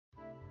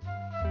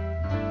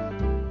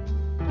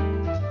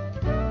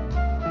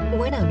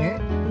one owner,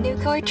 new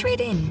car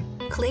trade-in,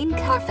 clean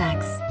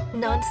Carfax,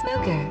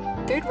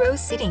 non-smoker, third row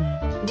seating,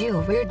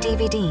 dual rear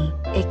DVD,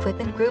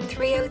 equipment group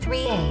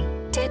 303A.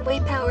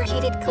 10-way power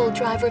heated cool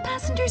driver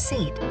passenger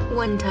seat,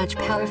 one-touch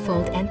power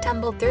fold and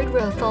tumble third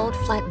row fold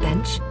flat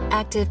bench,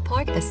 active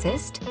park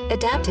assist,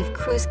 adaptive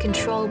cruise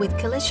control with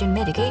collision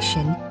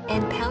mitigation,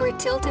 and power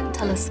tilt and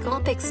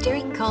telescopic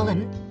steering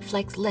column,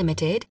 Flex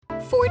Limited,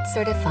 Ford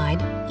certified,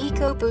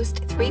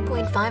 EcoBoost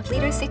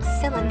 3.5-liter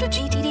 6-cylinder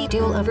GTD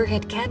dual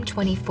overhead cam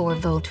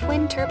 24-volt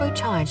twin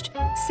turbocharged,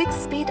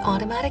 6-speed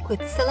automatic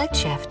with select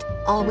shift,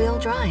 all-wheel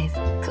drive,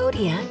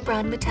 Kodiak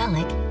brown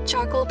metallic,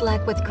 charcoal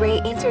black with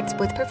gray inserts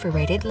with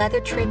perforated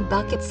leather trim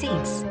bucket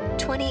seats,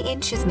 20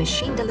 inches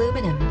machined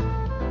aluminum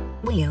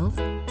wheels,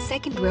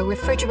 second row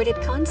refrigerated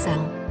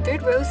console,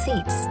 third row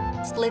seats,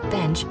 split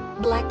bench,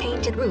 black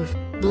painted roof,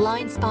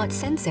 blind spot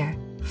sensor,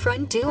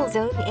 front dual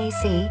zone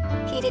AC,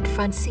 heated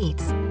front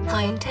seats,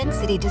 high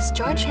intensity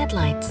discharge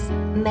headlights,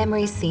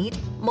 memory seat,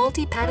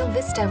 multi-panel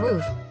vista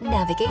roof,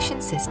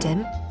 navigation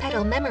system,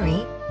 pedal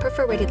memory,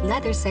 perforated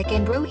leather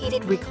second row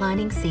heated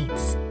reclining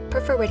seats,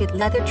 perforated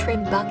leather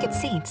trim bucket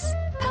seats,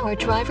 power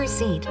driver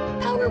seat,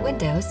 power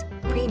windows,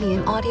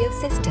 premium audio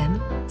system,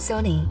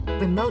 Sony,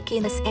 remote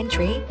keyless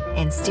entry,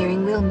 and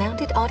steering wheel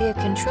mounted audio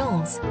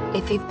controls.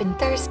 If you've been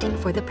thirsting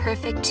for the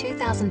perfect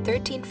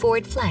 2013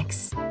 Ford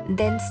Flex,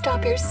 then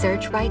stop your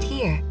search right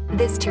here.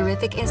 This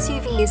terrific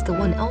SUV is the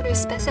one-owner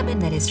specimen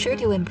that is sure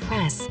to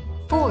impress.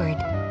 Ford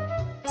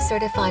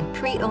certified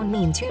pre-owned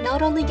means you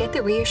not only get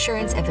the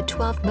reassurance of a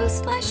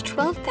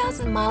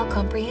 12,000-mile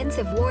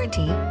comprehensive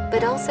warranty,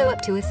 but also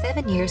up to a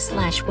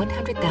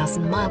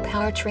 7-year/100,000-mile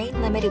powertrain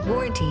limited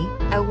warranty,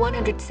 a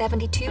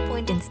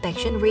 172-point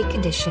inspection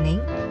reconditioning,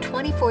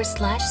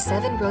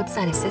 24/7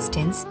 roadside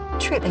assistance,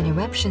 trip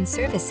interruption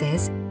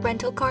services,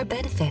 rental car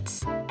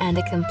benefits, and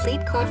a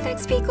complete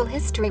Carfax vehicle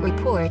history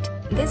report.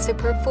 This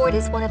superb Ford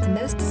is one of the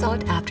most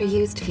sought-after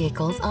used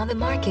vehicles on the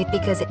market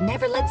because it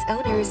never lets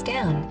owners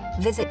down.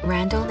 Visit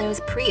Randall Noe's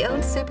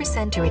Pre-Owned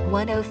Supercenter at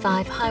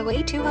 105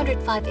 Highway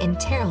 205 in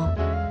Terrell,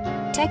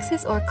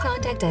 Texas, or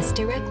contact us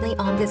directly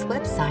on this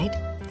website.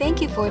 Thank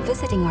you for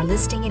visiting our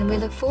listing, and we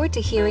look forward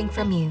to hearing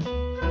from you.